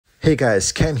Hey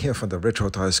guys, Ken here from the Retro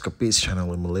Toys Capes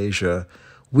channel in Malaysia.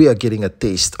 We are getting a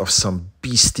taste of some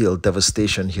bestial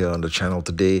devastation here on the channel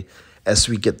today as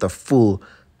we get the full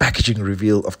packaging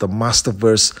reveal of the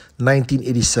Masterverse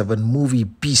 1987 movie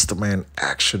Beastman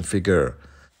action figure.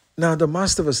 Now, the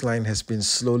Masterverse line has been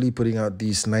slowly putting out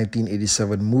these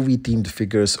 1987 movie-themed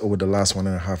figures over the last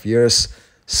 1.5 years,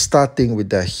 starting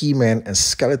with the He-Man and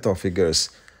Skeletor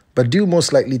figures. But due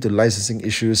most likely to licensing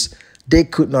issues, they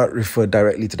could not refer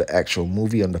directly to the actual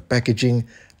movie on the packaging,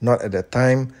 not at that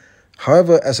time.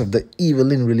 However, as of the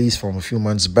Evelyn release from a few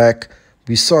months back,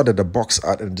 we saw that the box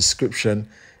art and description,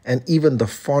 and even the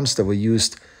fonts that were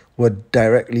used, were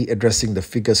directly addressing the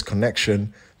figure's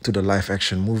connection to the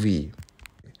live-action movie.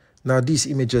 Now, these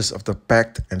images of the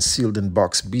packed and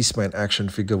sealed-in-box Beastman action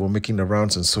figure were making the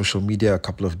rounds on social media a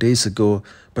couple of days ago,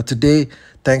 but today,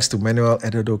 thanks to Manuel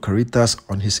Eduardo Caritas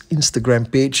on his Instagram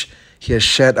page, he has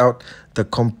shared out the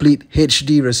complete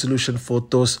HD resolution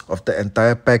photos of the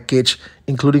entire package,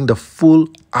 including the full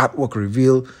artwork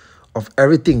reveal of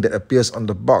everything that appears on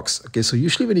the box. Okay, so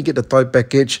usually when you get the toy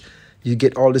package, you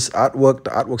get all this artwork. The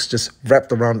artwork's just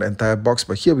wrapped around the entire box,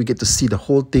 but here we get to see the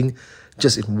whole thing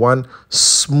just in one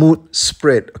smooth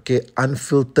spread, okay,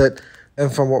 unfiltered.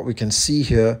 And from what we can see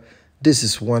here, this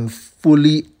is one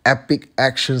fully epic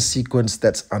action sequence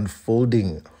that's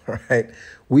unfolding, right?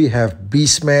 We have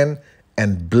Beastman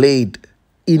and Blade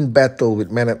in battle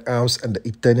with Man-at-Arms and the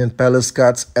Eternian Palace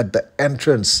guards at the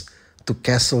entrance to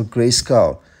Castle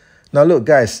Grayskull. Now look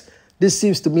guys, this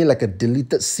seems to me like a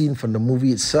deleted scene from the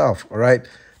movie itself, all right?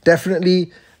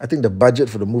 Definitely, I think the budget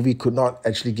for the movie could not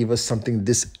actually give us something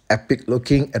this epic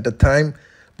looking at the time.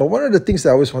 But one of the things that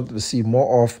I always wanted to see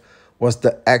more of was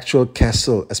the actual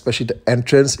castle, especially the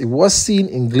entrance. It was seen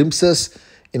in glimpses,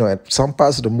 you know, at some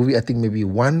parts of the movie, I think maybe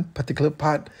one particular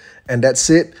part, and that's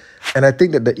it. And I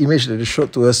think that the image that they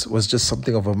showed to us was just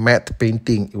something of a matte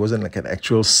painting. It wasn't like an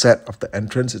actual set of the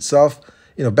entrance itself.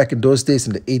 You know, back in those days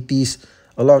in the 80s,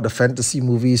 a lot of the fantasy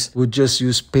movies would just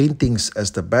use paintings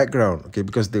as the background, okay,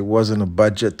 because there wasn't a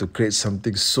budget to create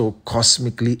something so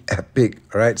cosmically epic,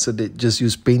 all right? So they just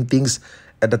use paintings.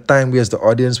 At the time, we as the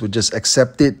audience would just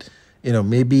accept it. You know,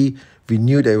 maybe we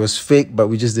knew that it was fake, but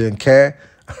we just didn't care,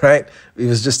 all right? It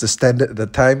was just the standard at the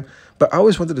time. But I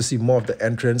always wanted to see more of the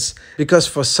entrance because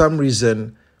for some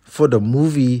reason, for the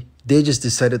movie, they just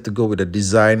decided to go with a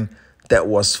design that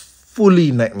was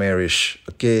fully nightmarish,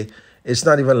 okay? It's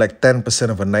not even like 10%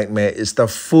 of a nightmare. It's the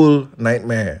full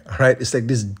nightmare, right? It's like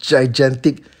this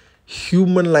gigantic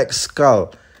human-like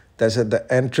skull that's at the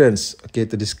entrance, okay,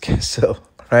 to this castle,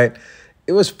 right?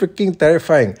 It was freaking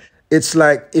terrifying. It's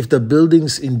like if the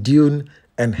buildings in Dune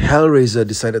and Hellraiser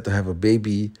decided to have a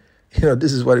baby, you know,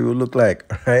 this is what it would look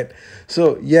like, right?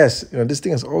 So yes, you know, this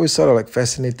thing has always sort of like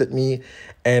fascinated me.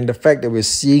 And the fact that we're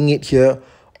seeing it here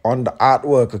on the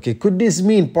artwork, okay, could this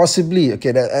mean possibly,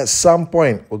 okay, that at some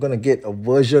point we're going to get a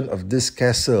version of this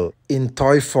castle in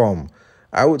toy form?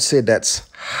 I would say that's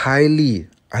highly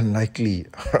unlikely,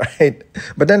 right?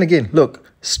 But then again, look,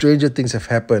 stranger things have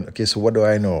happened, okay, so what do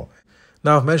I know?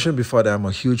 Now, I've mentioned before that I'm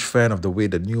a huge fan of the way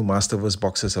the new Masterverse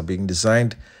boxes are being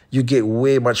designed. You get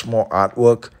way much more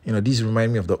artwork. You know, these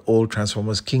remind me of the old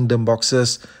Transformers Kingdom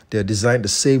boxes. They're designed the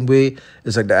same way.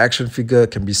 It's like the action figure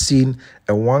can be seen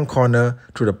at one corner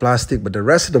through the plastic, but the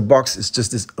rest of the box is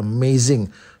just this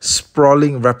amazing,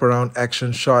 sprawling wraparound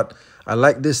action shot. I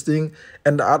like this thing.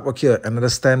 And the artwork here, another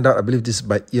standout. I believe this is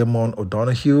by Eamon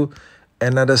O'Donoghue.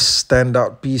 Another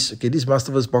standout piece. Okay, these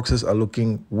Masterverse boxes are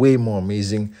looking way more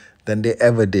amazing than they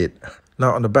ever did.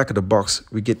 Now, on the back of the box,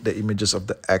 we get the images of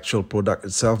the actual product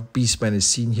itself. Beastman is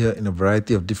seen here in a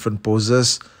variety of different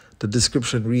poses. The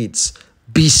description reads,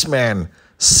 Beastman,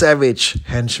 savage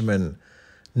henchman,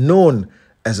 known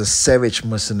as a savage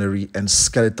mercenary and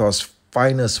Skeletor's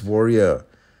finest warrior.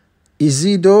 Is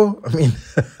he though? I mean,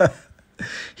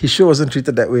 he sure wasn't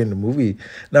treated that way in the movie.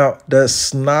 Now, the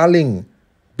snarling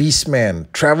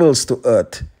Beastman travels to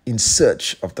Earth in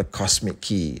search of the cosmic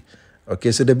key.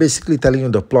 Okay, so they're basically telling you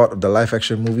the plot of the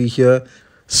live-action movie here.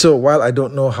 So while I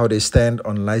don't know how they stand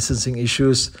on licensing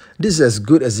issues, this is as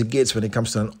good as it gets when it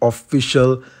comes to an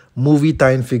official movie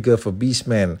tie-in figure for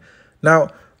Beastman. Now,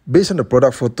 based on the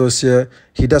product photos here,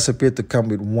 he does appear to come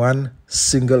with one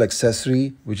single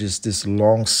accessory, which is this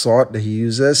long sword that he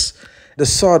uses. The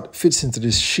sword fits into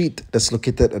this sheath that's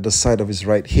located at the side of his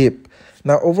right hip.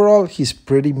 Now, overall, he's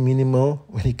pretty minimal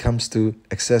when it comes to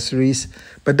accessories.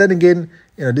 But then again,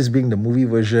 you know, this being the movie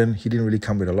version, he didn't really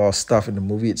come with a lot of stuff in the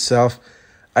movie itself.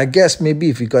 I guess maybe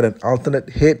if he got an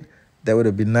alternate head, that would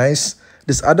have been nice.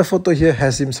 This other photo here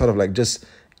has him sort of like just,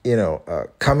 you know,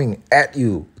 coming at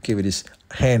you, okay, with his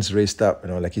hands raised up,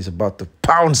 you know, like he's about to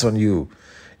pounce on you.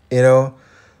 you know,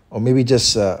 or maybe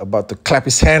just about to clap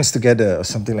his hands together or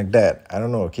something like that. I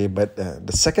don't know, okay? But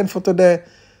the second photo there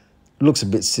looks a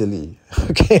bit silly,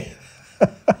 okay?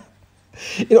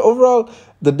 Overall,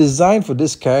 the design for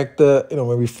this character,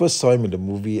 when we first saw him in the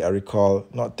movie, I recall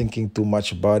not thinking too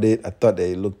much about it. I thought that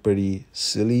it looked pretty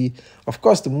silly. Of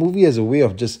course, the movie has a way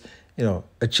of just,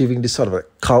 achieving this sort of a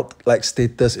cult-like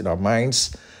status in our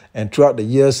minds. And throughout the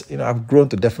years, I've grown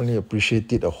to definitely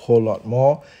appreciate it a whole lot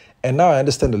more. And now I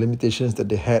understand the limitations that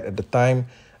they had at the time.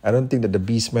 I don't think that the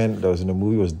Beastman that was in the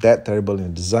movie was that terrible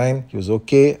in design. He was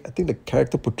okay. I think the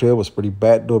character portrayal was pretty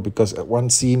bad though, because at one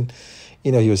scene,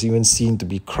 he was even seen to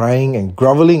be crying and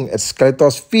groveling at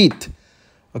Skeletor's feet.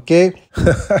 Okay?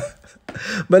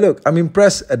 But look, I'm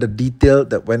impressed at the detail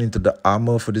that went into the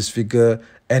armor for this figure,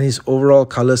 and his overall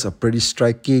colors are pretty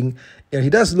striking. He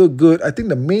does look good. I think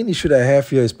the main issue that I have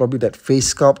here is probably that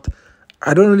face sculpt.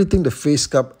 I don't really think the face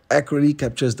sculpt accurately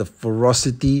captures the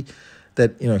ferocity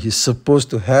that he's supposed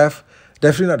to have.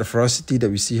 Definitely not the ferocity that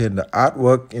we see here in the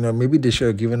artwork. Maybe they should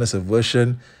have given us a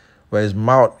version where his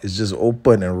mouth is just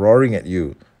open and roaring at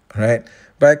you, right?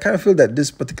 But I kind of feel that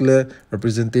this particular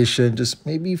representation just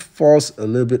maybe falls a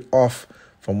little bit off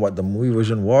from what the movie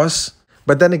version was.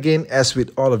 But then again, as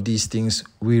with all of these things,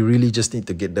 we really just need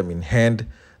to get them in hand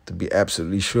to be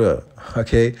absolutely sure,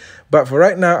 okay? But for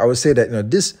right now, I would say that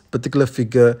this particular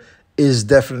figure is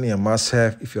definitely a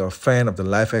must-have if you're a fan of the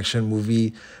live-action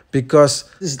movie, because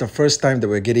this is the first time that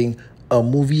we're getting a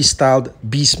movie-styled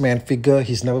Beastman figure.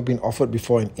 He's never been offered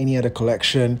before in any other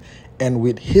collection, and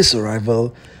with his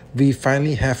arrival, we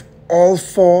finally have all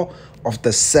 4 of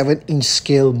the 7-inch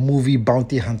scale movie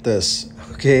bounty hunters.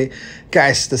 Okay,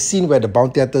 guys, the scene where the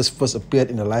bounty hunters first appeared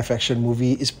in the live-action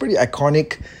movie is pretty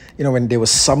iconic. When they were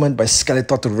summoned by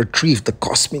Skeletor to retrieve the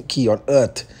cosmic key on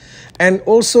Earth. And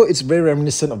also, it's very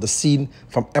reminiscent of the scene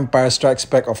from Empire Strikes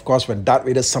Back, of course, when Darth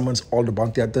Vader summons all the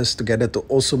bounty hunters together to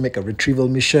also make a retrieval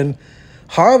mission.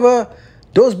 However,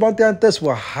 those bounty hunters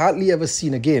were hardly ever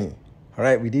seen again. All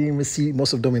right, we didn't even see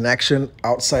most of them in action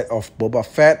outside of Boba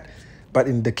Fett. But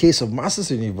in the case of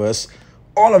Masters of the Universe,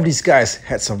 all of these guys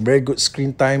had some very good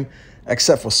screen time,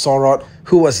 except for Sorod,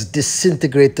 who was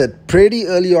disintegrated pretty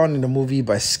early on in the movie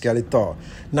by Skeletor.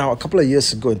 Now, a couple of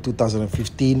years ago in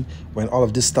 2015, when all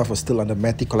of this stuff was still under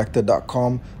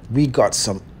MattyCollector.com, we got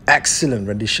some excellent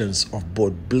renditions of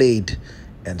both Blade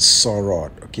and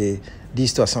Sorod, okay?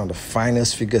 These two are some of the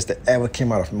finest figures that ever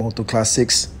came out of MOTU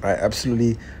Classics. I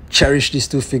absolutely cherish these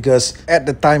two figures. At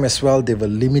the time as well, they were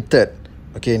limited,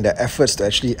 okay, in their efforts to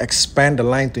actually expand the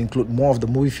line to include more of the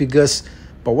movie figures.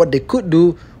 But what they could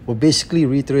do were basically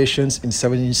reiterations in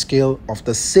 7-inch scale of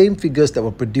the same figures that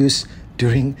were produced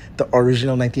during the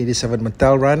original 1987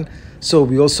 Mattel run. So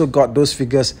we also got those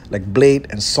figures like Blade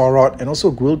and Sorod and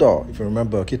also Gwildor, if you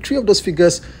remember. Okay, 3 of those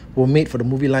figures were made for the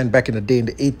movie line back in the day in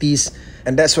the 80s.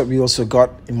 And that's what we also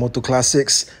got in MOTU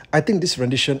Classics. I think this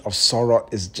rendition of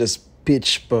Sorod is just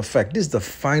pitch perfect. This is the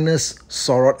finest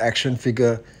Sorod action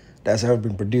figure that has ever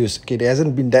been produced. Okay, there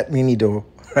hasn't been that many though,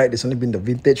 right? There's only been the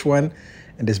vintage one,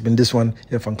 and there's been this one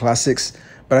here from Classics.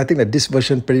 But I think that this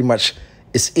version pretty much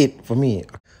is it for me.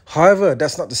 However,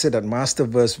 that's not to say that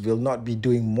Masterverse will not be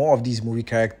doing more of these movie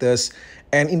characters.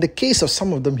 And in the case of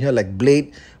some of them here like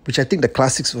Blade, which I think the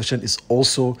Classics version is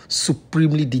also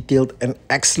supremely detailed and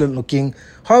excellent looking.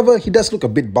 However, he does look a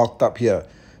bit bulked up here.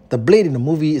 The Blade in the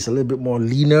movie is a little bit more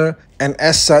leaner, and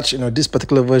as such, this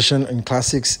particular version in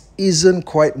Classics isn't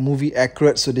quite movie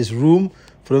accurate, so there's room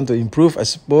for them to improve, I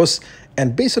suppose.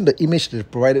 And based on the image that they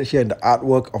provided here in the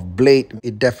artwork of Blade,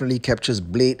 it definitely captures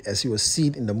Blade as he was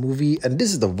seen in the movie, and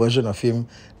this is the version of him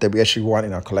that we actually want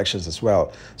in our collections as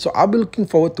well. So I'll be looking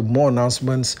forward to more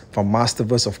announcements from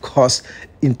Masterverse, of course,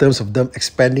 in terms of them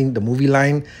expanding the movie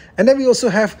line. And then we also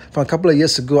have, from a couple of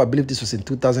years ago, I believe this was in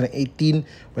 2018,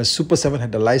 when Super 7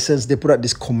 had the license, they put out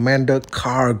this Commander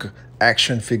Karg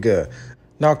action figure.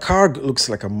 Now, Karg looks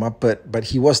like a Muppet, but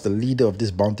he was the leader of this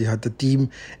bounty hunter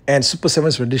team, and Super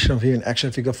 7's rendition of him in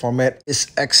action figure format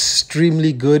is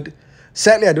extremely good.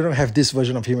 Sadly, I do not have this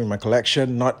version of him in my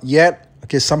collection, not yet.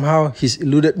 Okay, somehow he's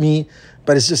eluded me,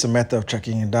 but it's just a matter of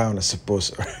tracking him down, I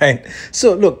suppose, alright?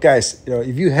 So look, guys,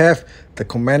 if you have the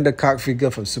Commander Karg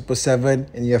figure from Super 7,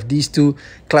 and you have these two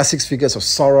Classics figures of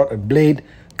Sorod and Blade,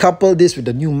 couple this with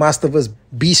the new Masterverse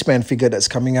Beastman figure that's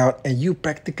coming out, and you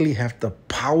practically have the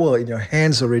power in your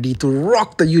hands already to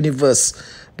rock the universe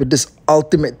with this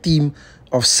ultimate team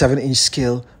of 7-inch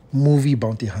scale movie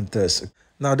bounty hunters.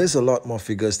 Now, there's a lot more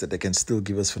figures that they can still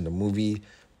give us from the movie,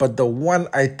 but the one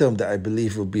item that I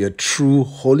believe will be a true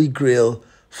holy grail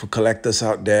for collectors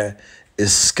out there is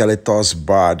Skeletor's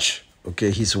barge. Okay,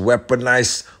 his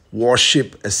weaponized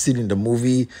warship as seen in the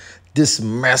movie. This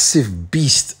massive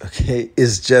beast, okay,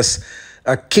 is just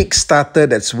a Kickstarter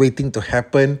that's waiting to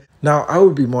happen. Now, I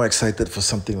would be more excited for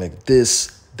something like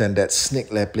this than that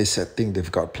Snake Lair playset thing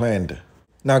they've got planned.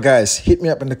 Now guys, hit me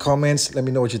up in the comments. Let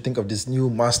me know what you think of this new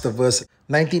Masterverse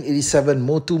 1987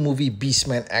 MOTU movie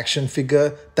Beastman action figure.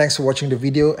 Thanks for watching the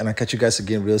video and I'll catch you guys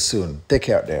again real soon. Take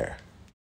care out there.